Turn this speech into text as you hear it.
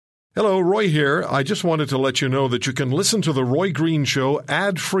Hello, Roy here. I just wanted to let you know that you can listen to The Roy Green Show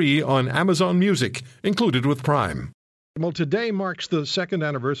ad-free on Amazon Music, included with Prime. Well, today marks the second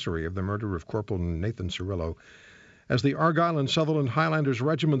anniversary of the murder of Corporal Nathan Cirillo, as the Argyll and Sutherland Highlanders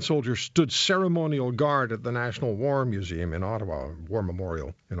Regiment soldiers stood ceremonial guard at the National War Museum in Ottawa, War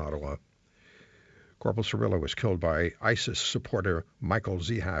Memorial in Ottawa. Corporal Cirillo was killed by ISIS supporter Michael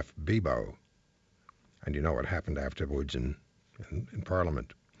Zehaf Bibo. And you know what happened afterwards in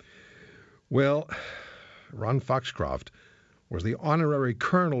Parliament. Well, Ron Foxcroft was the honorary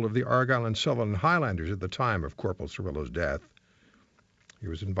colonel of the Argyll and Sutherland Highlanders at the time of Corporal Cirillo's death. He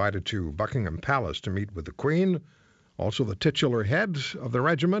was invited to Buckingham Palace to meet with the Queen, also the titular head of the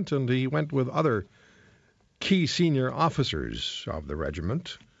regiment, and he went with other key senior officers of the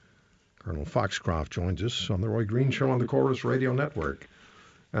regiment. Colonel Foxcroft joins us on the Roy Green Show on the Chorus Radio Network.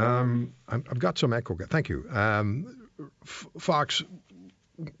 I've got some echo. Thank you. Fox,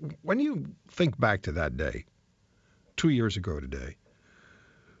 when you think back to that day, 2 years ago today,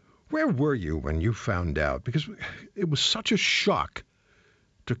 where were you when you found out? Because it was such a shock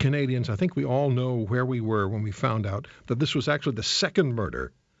to Canadians. I think we all know where we were when we found out that this was actually the second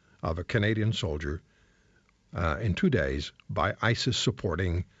murder of a Canadian soldier in 2 days by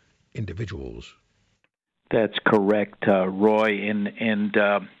ISIS-supporting individuals. That's correct, Roy, and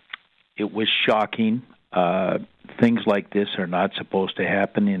it was shocking. Things like this are not supposed to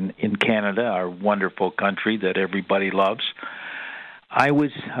happen in Canada, our wonderful country that everybody loves. I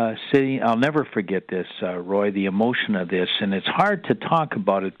was sitting, I'll never forget this, Roy, the emotion of this, and it's hard to talk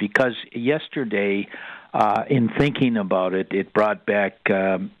about it because yesterday, in thinking about it, it brought back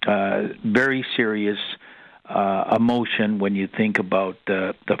very serious emotion when you think about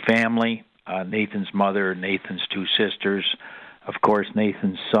the family, Nathan's mother, Nathan's two sisters, of course,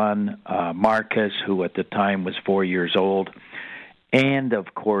 Nathan's son, Marcus, who at the time was 4 years old, and,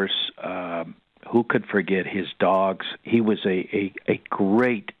 of course, who could forget his dogs? He was a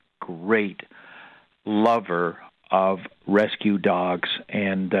great, great lover of rescue dogs,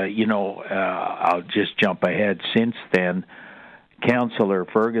 and, I'll just jump ahead. Since then, Councillor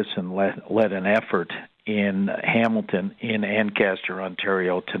Ferguson led an effort in Hamilton, in Ancaster,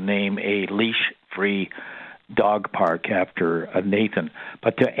 Ontario, to name a leash-free dog park after Nathan.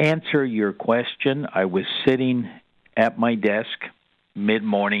 But to answer your question, I was sitting at my desk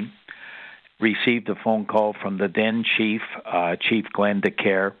mid-morning, received a phone call from the then chief, Chief Glenn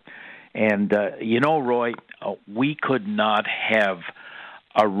DeCare, and Roy, we could not have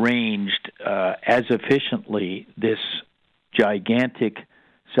arranged as efficiently this gigantic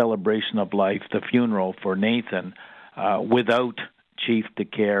celebration of life, the funeral for Nathan, without Chief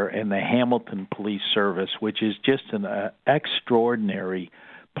DeCare and the Hamilton Police Service, which is just an extraordinary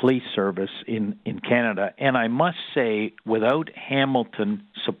police service in Canada. And I must say, without Hamilton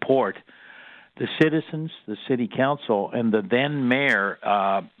support, the citizens, the city council, and the then mayor,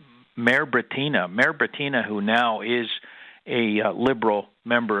 Mayor Brattina, who now is a Liberal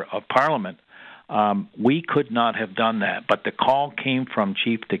member of Parliament, we could not have done that. But the call came from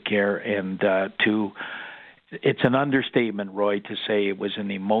Chief DeCare, and it's an understatement, Roy, to say it was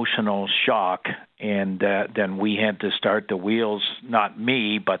an emotional shock, and then we had to start the wheels, not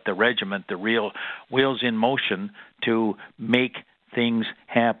me, but the regiment, the real wheels in motion to make things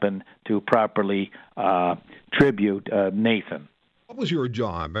happen to properly tribute Nathan. What was your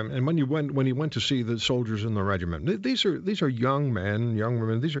job? And when you went to see the soldiers in the regiment, these are young men, young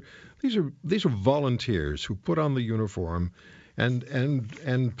women. These are volunteers who put on the uniform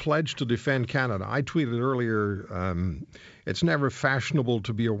and pledge to defend Canada. I tweeted earlier, it's never fashionable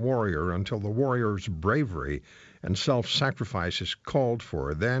to be a warrior until the warrior's bravery and self-sacrifice is called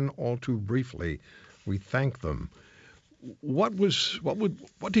for. Then, all too briefly, we thank them. What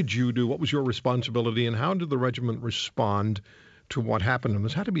did you do? What was your responsibility, and how did the regiment respond to what happened? And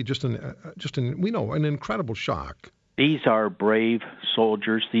this had to be just an incredible shock. These are brave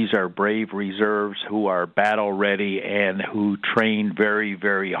soldiers. These are brave reserves who are battle ready and who train very,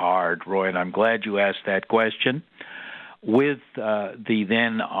 very hard, Roy. And I'm glad you asked that question. With the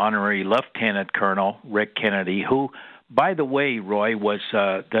then honorary Lieutenant Colonel Rick Kennedy, who, by the way, Roy, was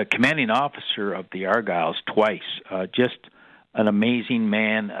the commanding officer of the Argylls twice. Just an amazing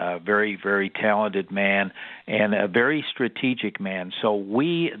man, a very, very talented man, and a very strategic man. So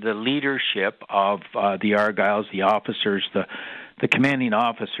we, the leadership of the Argylls, the officers, the commanding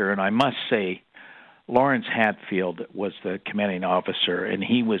officer, and I must say, Lawrence Hatfield was the commanding officer, and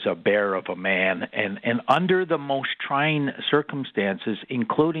he was a bear of a man, and under the most trying circumstances,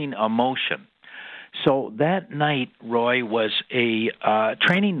 including emotion. So that night, Roy, was a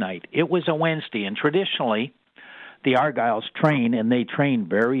training night. It was a Wednesday, and traditionally, the Argylls train, and they train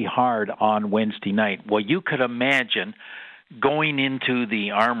very hard on Wednesday night. Well, you could imagine going into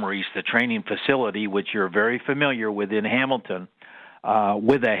the armories, the training facility, which you're very familiar with in Hamilton,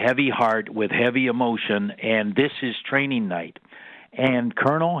 with a heavy heart, with heavy emotion, and this is training night. And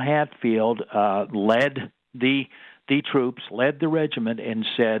Colonel Hatfield led the troops, led the regiment, and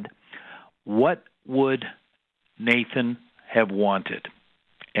said, "What would Nathan have wanted?"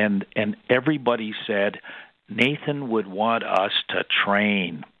 And everybody said, "Nathan would want us to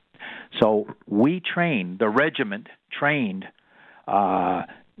train." So we trained, the regiment trained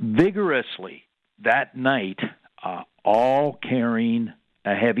vigorously that night, all carrying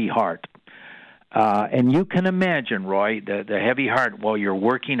a heavy heart. And you can imagine, Roy, the heavy heart. Well, you're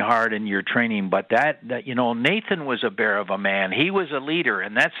working hard and you're training, but that Nathan was a bear of a man. He was a leader,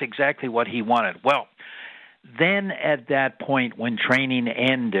 and that's exactly what he wanted. Well, then at that point when training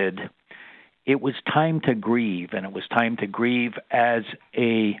ended, it was time to grieve, and it was time to grieve as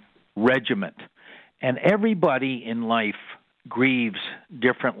a regiment. And everybody in life grieves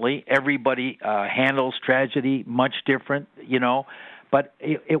differently. Everybody handles tragedy much different, But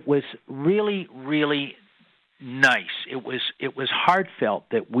it was really, really nice. It was heartfelt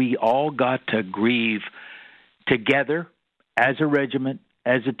that we all got to grieve together as a regiment,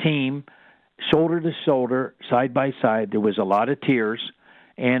 as a team, shoulder to shoulder, side by side. There was a lot of tears,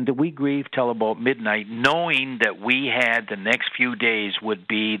 and we grieved till about midnight, knowing that we had the next few days would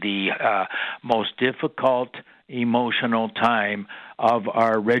be the most difficult, emotional time of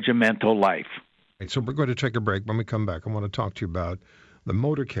our regimental life. So we're going to take a break. When we come back, I want to talk to you about the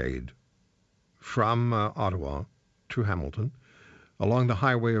motorcade from Ottawa to Hamilton along the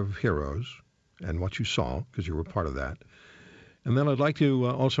Highway of Heroes and what you saw, because you were part of that. And then I'd like to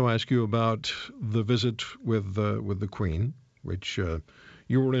also ask you about the visit with the Queen, which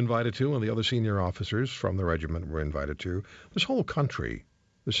you were invited to, and the other senior officers from the regiment were invited to. This whole country,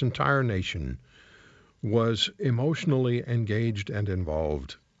 this entire nation, was emotionally engaged and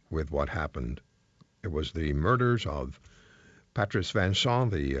involved with what happened. It was the murders of Patrice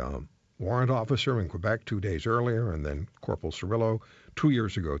Vincent, the warrant officer in Quebec 2 days earlier, and then Corporal Cirillo 2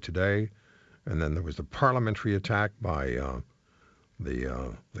 years ago today. And then there was the parliamentary attack by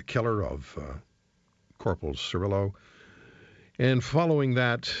the killer of Corporal Cirillo. And following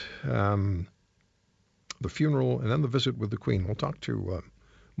that, the funeral and then the visit with the Queen. We'll talk to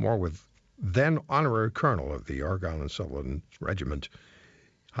more with then Honorary Colonel of the Argyll and Sullivan Regiment,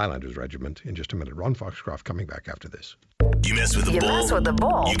 Highlanders Regiment, in just a minute. Ron Foxcroft coming back after this. You mess with the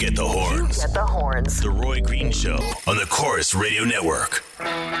bull, you get the horns. You get the horns. The Roy Green Show on the Chorus Radio Network.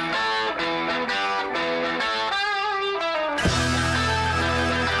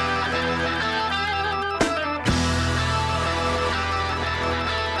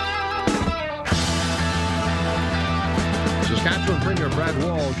 Saskatchewan Premier Brad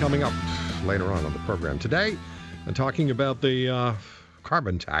Wall coming up later on the program today and talking about the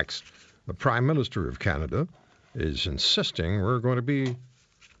carbon tax. The Prime Minister of Canada is insisting we're going to be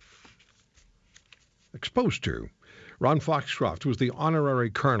exposed to. Ron Foxcroft was the honorary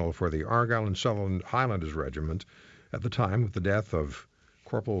colonel for the Argyll and Sullivan Highlanders Regiment at the time of the death of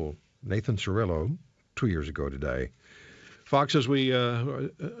Corporal Nathan Cirillo 2 years ago today. Fox, as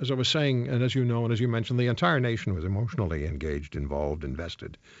I was saying, and as you know, and as you mentioned, the entire nation was emotionally engaged, involved,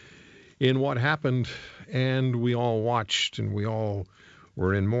 invested in what happened, and we all watched, and we all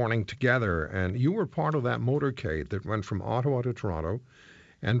were in mourning together. And you were part of that motorcade that went from Ottawa to Toronto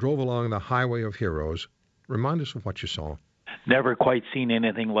and drove along the Highway of Heroes. Remind us of what you saw. Never quite seen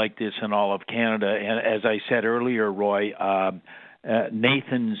anything like this in all of Canada. And as I said earlier, Roy,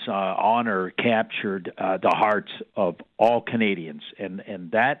 Nathan's honor captured the hearts of all Canadians, and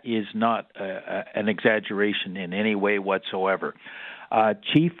that is not an exaggeration in any way whatsoever.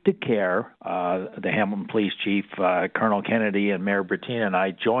 Chief DeCare, the Hamilton Police Chief, Colonel Kennedy, and Mayor Bertin, and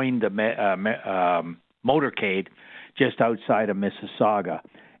I joined the motorcade just outside of Mississauga.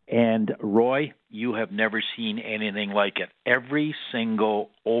 And Roy, you have never seen anything like it. Every single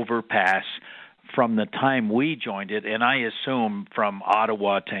overpass from the time we joined it, and I assume from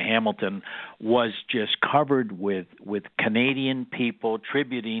Ottawa to Hamilton, was just covered with Canadian people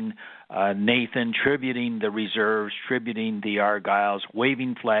tributing Nathan, tributing the reserves, tributing the Argylls,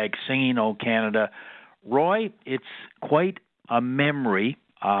 waving flags, singing "O Canada." Roy, it's quite a memory,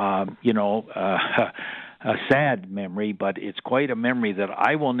 a sad memory, but it's quite a memory that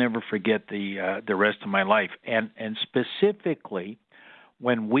I will never forget the rest of my life. And specifically,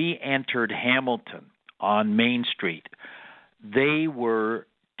 when we entered Hamilton on Main Street, they were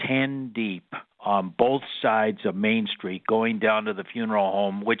 10 deep on both sides of Main Street going down to the funeral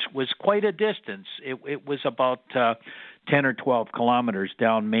home, which was quite a distance. It was about 10 or 12 kilometers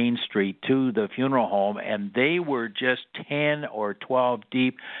down Main Street to the funeral home, and they were just 10 or 12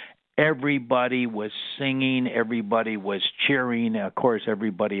 deep. Everybody was singing. Everybody was cheering. Of course,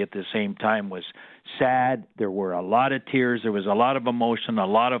 everybody at the same time was sad. There were a lot of tears. There was a lot of emotion, a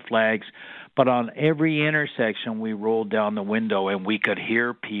lot of flags. But on every intersection, we rolled down the window, and we could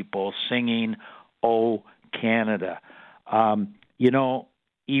hear people singing, "Oh, Canada."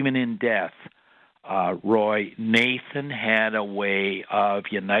 Even in death, Roy, Nathan had a way of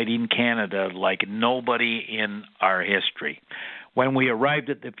uniting Canada like nobody in our history. When we arrived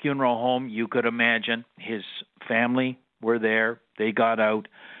at the funeral home, you could imagine his family were there. They got out.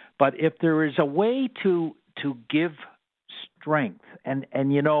 But if there is a way to give strength, and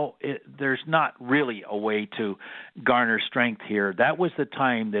there's not really a way to garner strength here. That was the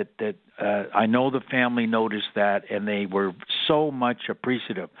time that I know the family noticed that, and they were so much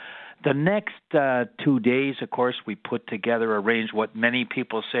appreciative. The next 2 days, of course, we put together, arranged what many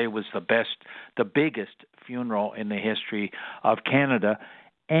people say was the biggest funeral in the history of Canada.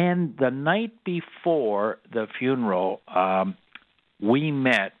 And the night before the funeral, we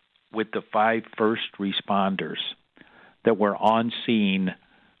met with the 5 first responders that were on scene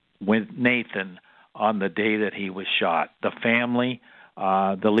with Nathan on the day that he was shot. The family,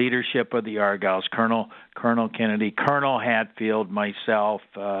 the leadership of the Argylls, Colonel Kennedy, Colonel Hatfield, myself,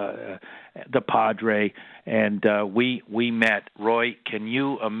 the Padre, and we met. Roy, can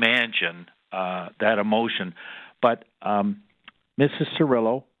you imagine that emotion? But Mrs.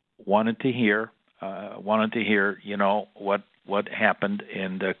 Cirillo wanted to hear, what happened,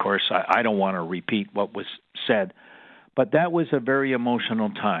 and of course I don't want to repeat what was said, but that was a very emotional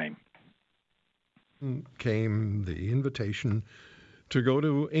time. Came the invitation to go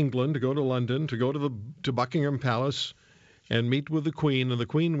to England, to go to London, to go to Buckingham Palace and meet with the Queen, and the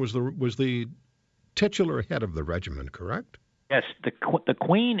Queen was the titular head of the regiment, correct? Yes, the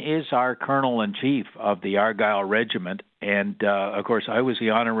Queen is our colonel-in-chief of the Argyll Regiment, and of course I was the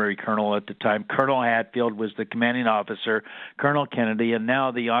honorary colonel at the time. Colonel Hatfield was the commanding officer, Colonel Kennedy, and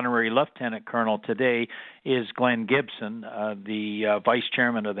now the honorary lieutenant colonel today is Glenn Gibson, the vice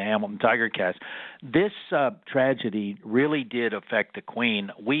chairman of the Hamilton Tiger Cats. This tragedy really did affect the Queen.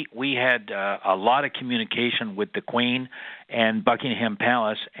 We had a lot of communication with the Queen and Buckingham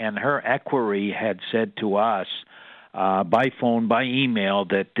Palace, and her equerry had said to us, by phone, by email,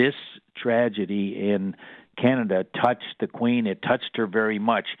 that this tragedy in Canada touched the Queen. It touched her very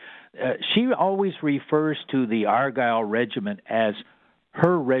much. She always refers to the Argyll Regiment as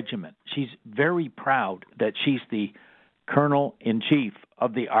her regiment. She's very proud that she's the colonel-in-chief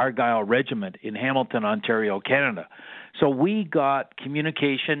of the Argyll Regiment in Hamilton, Ontario, Canada. So we got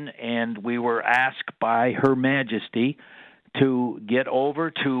communication, and we were asked by Her Majesty to get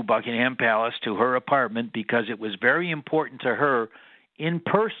over to Buckingham Palace, to her apartment, because it was very important to her in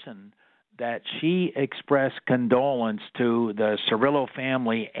person that she expressed condolence to the Cirillo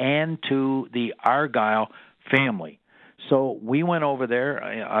family and to the Argyll family. So we went over there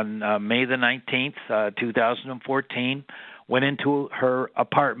on May the 19th, 2014, went into her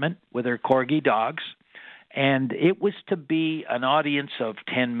apartment with her corgi dogs, and it was to be an audience of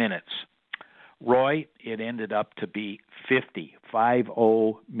 10 minutes. Roy, it ended up to be 50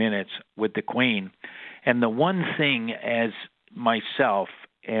 minutes with the Queen. And the one thing, as myself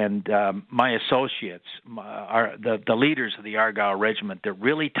and my associates, the leaders of the Argyll Regiment, that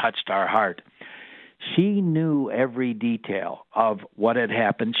really touched our heart, she knew every detail of what had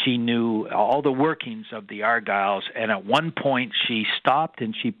happened. She knew all the workings of the Argylls, and at one point she stopped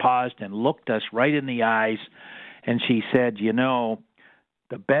and she paused and looked us right in the eyes, and she said,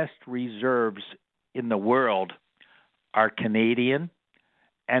 the best reserves in the world are Canadian,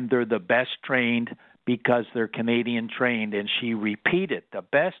 and they're the best trained because they're Canadian trained. And she repeated, the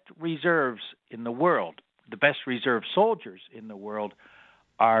best reserves in the world, the best reserve soldiers in the world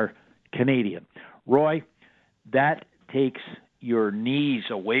are Canadian. Roy, that takes your knees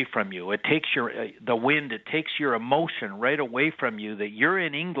away from you. It takes the wind, it takes your emotion right away from you that you're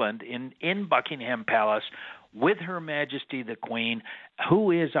in England, in Buckingham Palace, with Her Majesty the Queen,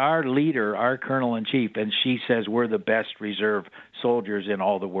 who is our leader, our colonel-in-chief, and she says we're the best reserve soldiers in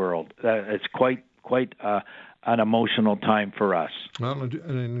all the world. It's quite an emotional time for us. Well,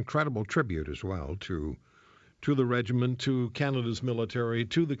 an incredible tribute as well to the regiment, to Canada's military,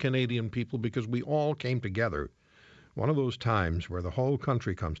 to the Canadian people, because we all came together. One of those times where the whole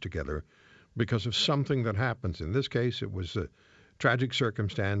country comes together because of something that happens. In this case, it was a tragic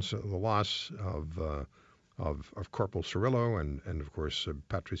circumstance, the loss of Corporal Cirillo and of course,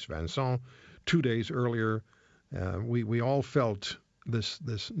 Patrice Vincent, 2 days earlier. We all felt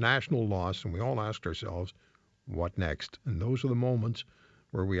this national loss, and we all asked ourselves, what next? And those are the moments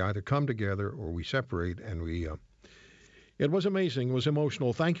where we either come together or we separate, and it was amazing. It was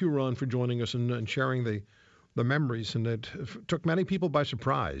emotional. Thank you, Ron, for joining us and sharing the memories. And it took many people by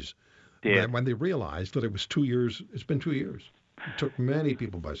surprise when they realized that it was 2 years. It's been 2 years. It took many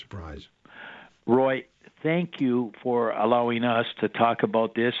people by surprise. Roy, thank you for allowing us to talk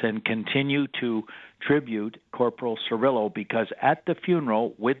about this and continue to tribute Corporal Cirillo, because at the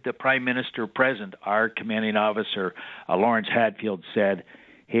funeral, with the Prime Minister present, our commanding officer, Lawrence Hadfield, said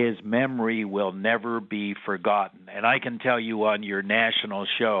his memory will never be forgotten. And I can tell you on your national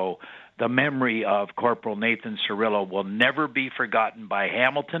show, the memory of Corporal Nathan Cirillo will never be forgotten by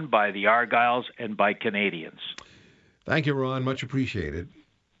Hamilton, by the Argylls, and by Canadians. Thank you, Ron. Much appreciated.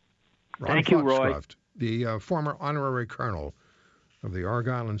 Thank you, Roy. The former honorary colonel of the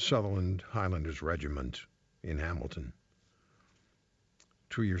Argyll and Sutherland Highlanders Regiment in Hamilton.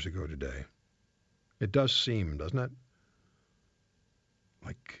 2 years ago today. It does seem, doesn't it?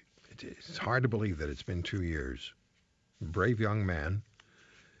 Like, it's hard to believe that it's been 2 years. A brave young man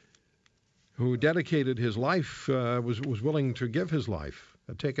who dedicated his life, was willing to give his life,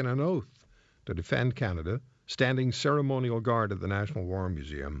 had taken an oath to defend Canada, standing ceremonial guard at the National War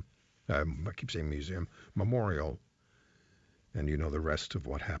Museum. I keep saying museum, memorial. And you know the rest of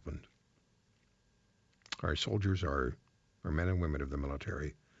what happened. Our soldiers, our men and women of the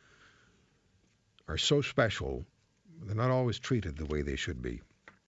military, are so special. They're not always treated the way they should be.